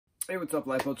Hey, what's up?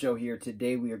 Lightboltjoe here.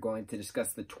 Today we are going to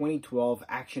discuss the 2012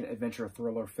 action-adventure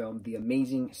thriller film, The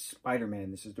Amazing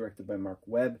Spider-Man. This is directed by Mark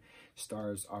Webb,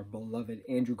 stars our beloved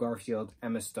Andrew Garfield,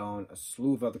 Emma Stone, a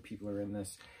slew of other people are in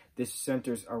this. This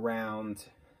centers around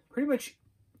pretty much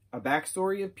a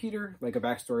backstory of Peter, like a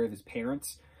backstory of his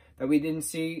parents that we didn't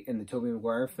see in the Tobey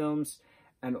Maguire films,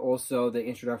 and also the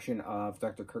introduction of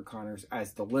Dr. Kirk Connors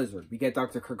as the Lizard. We get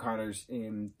Dr. Kirk Connors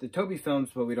in the Tobey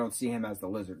films, but we don't see him as the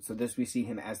Lizard. So this, we see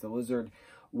him as the Lizard.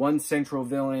 One central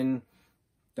villain,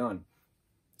 done.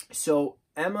 So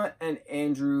Emma and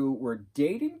Andrew were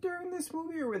dating during this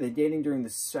movie, or were they dating during the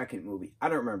second movie? I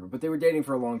don't remember, but they were dating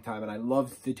for a long time, and I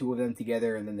loved the two of them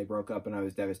together, and then they broke up, and I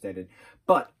was devastated.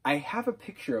 But I have a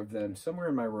picture of them somewhere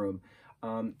in my room.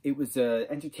 It was a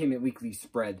Entertainment Weekly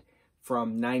spread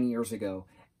from 9 years ago,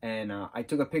 and I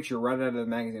took a picture right out of the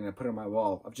magazine and I put it on my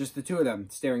wall of just the two of them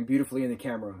staring beautifully in the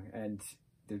camera, and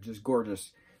they're just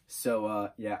gorgeous. So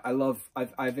yeah,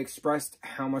 I've expressed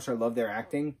how much I love their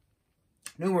acting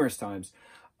numerous times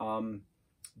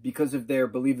because of their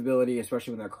believability,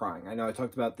 especially when they're crying. I know I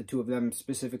talked about the two of them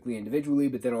specifically individually,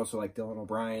 but then also like Dylan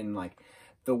O'Brien, like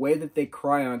the way that they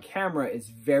cry on camera is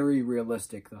very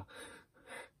realistic, the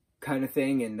kind of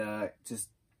thing, and just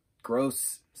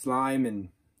gross slime and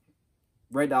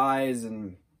red eyes,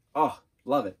 and oh,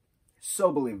 love it.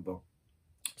 So believable.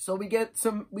 So we get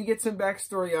some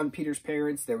backstory on Peter's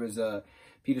parents. There was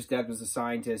Peter's dad was a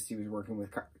scientist. He was working with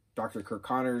Dr. Kirk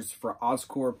Connors for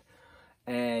Oscorp,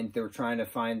 and they were trying to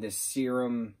find this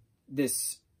serum,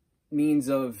 this means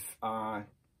of crossing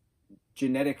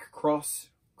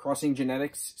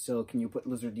genetics. So can you put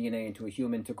lizard DNA into a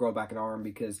human to grow back an arm,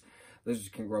 because lizards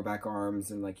can grow back arms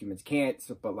and like humans can't.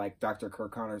 So, but like Dr.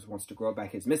 Kirk Connors wants to grow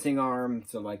back his missing arm.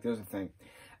 So like there's a thing.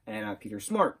 And Peter's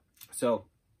smart. So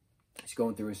he's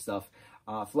going through his stuff.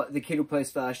 The kid who plays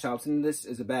Flash Thompson in this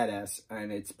is a badass.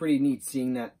 And it's pretty neat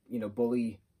seeing that, you know,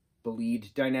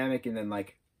 bully-bullied dynamic, and then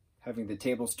like having the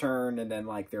tables turn, and then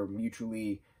like they're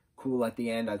mutually cool at the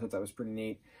end. I thought that was pretty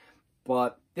neat.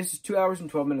 But this is 2 hours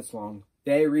and 12 minutes long.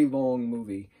 Very long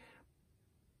movie.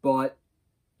 But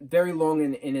very long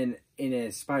in a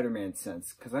Spider-Man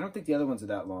sense, because I don't think the other ones are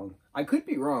that long. I could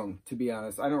be wrong, to be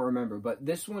honest. I don't remember, but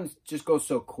this one just goes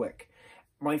so quick.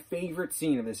 My favorite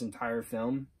scene of this entire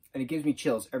film, and it gives me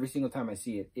chills every single time I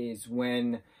see it, is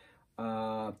when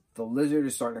the Lizard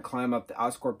is starting to climb up the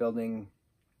Oscorp building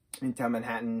in town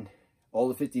Manhattan.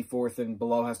 All the 54th and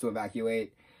below has to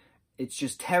evacuate. It's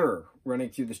just terror running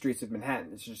through the streets of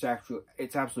Manhattan. It's just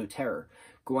it's absolute terror.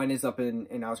 Gwen is up in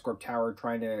Oscorp Tower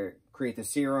trying to create the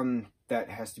serum that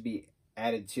has to be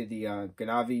added to the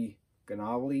Ganali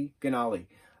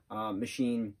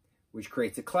machine, which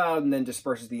creates a cloud and then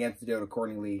disperses the antidote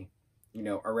accordingly, you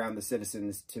know, around the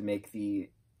citizens to make the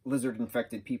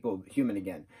lizard-infected people human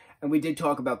again. And we did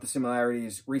talk about the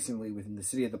similarities recently within The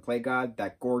City of the Plague God,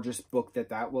 that gorgeous book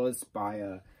that was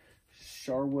by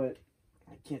Charlotte,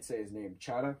 I can't say his name,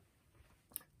 Chada.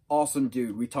 Awesome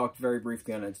dude. We talked very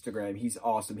briefly on Instagram. He's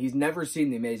awesome. He's never seen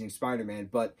The Amazing Spider-Man,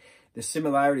 but the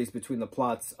similarities between the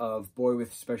plots of boy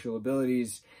with special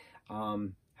abilities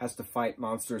has to fight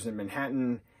monsters in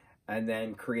Manhattan, and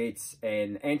then creates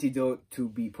an antidote to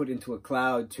be put into a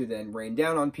cloud to then rain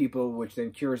down on people, which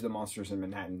then cures the monsters in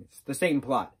Manhattan. It's the same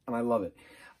plot, and I love it.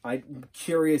 I'm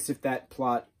curious if that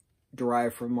plot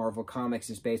derived from Marvel Comics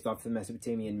is based off the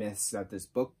Mesopotamian myths that this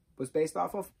book was based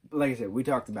off of. Like I said, we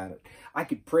talked about it. I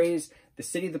could praise The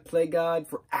City of the Plague God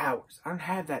for hours. I don't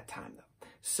have that time though.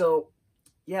 So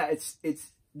yeah,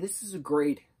 this is a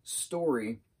great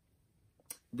story.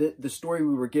 The story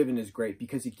we were given is great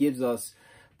because it gives us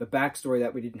the backstory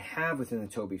that we didn't have within the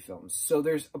Tobey films. So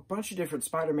there's a bunch of different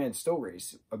Spider-Man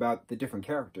stories about the different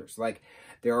characters. Like,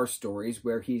 there are stories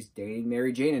where he's dating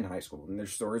Mary Jane in high school, and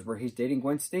there's stories where he's dating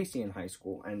Gwen Stacy in high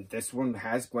school, and this one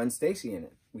has Gwen Stacy in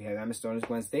it. We have Emma Stone as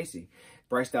Gwen Stacy.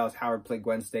 Bryce Dallas Howard played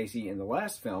Gwen Stacy in the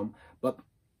last film, but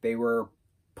they were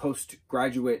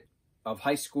postgraduate of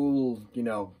high school, you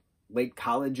know, late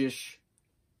college-ish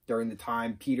during the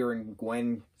time Peter and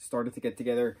Gwen started to get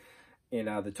together in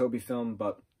the Tobey film,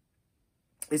 but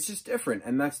it's just different,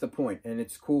 and that's the point, and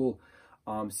it's cool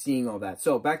seeing all that.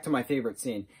 So back to my favorite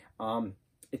scene.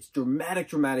 It's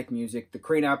dramatic music. The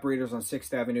crane operators on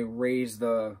 6th Avenue raise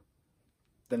the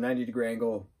 90-degree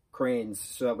angle cranes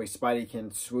so that way Spidey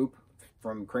can swoop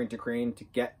from crane to crane to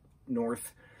get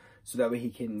north, so that way he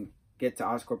can get to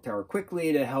Oscorp Tower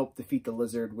quickly to help defeat the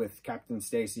Lizard with Captain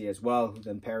Stacy as well, who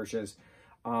then perishes.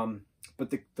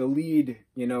 But the lead,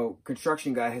 you know,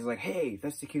 construction guy is like, hey,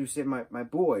 that's the kid who saved my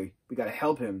boy. We got to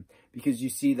help him. Because you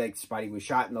see, like, Spidey was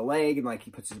shot in the leg, and, like,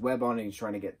 he puts his web on and he's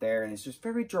trying to get there. And it's just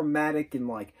very dramatic and,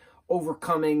 like,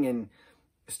 overcoming. And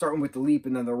starting with the leap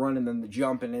and then the run and then the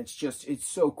jump, and it's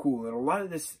so cool. And a lot of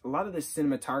this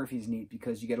cinematography is neat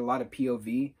because you get a lot of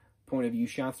POV, point of view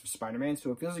shots for Spider-Man,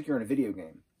 so it feels like you're in a video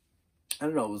game. I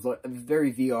don't know, it was like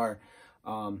very VR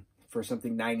for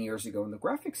something 9 years ago, and the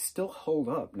graphics still hold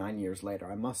up 9 years later,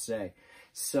 I must say.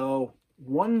 So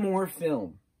one more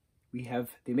film. We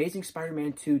have The Amazing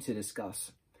Spider-Man 2 to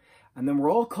discuss, and then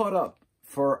we're all caught up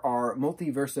for our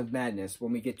Multiverse of Madness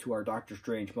when we get to our Doctor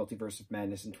Strange Multiverse of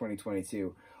Madness in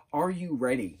 2022. Are you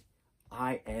ready?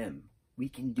 I am. We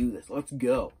can do this. Let's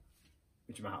go.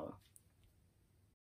 Mucho mahalo.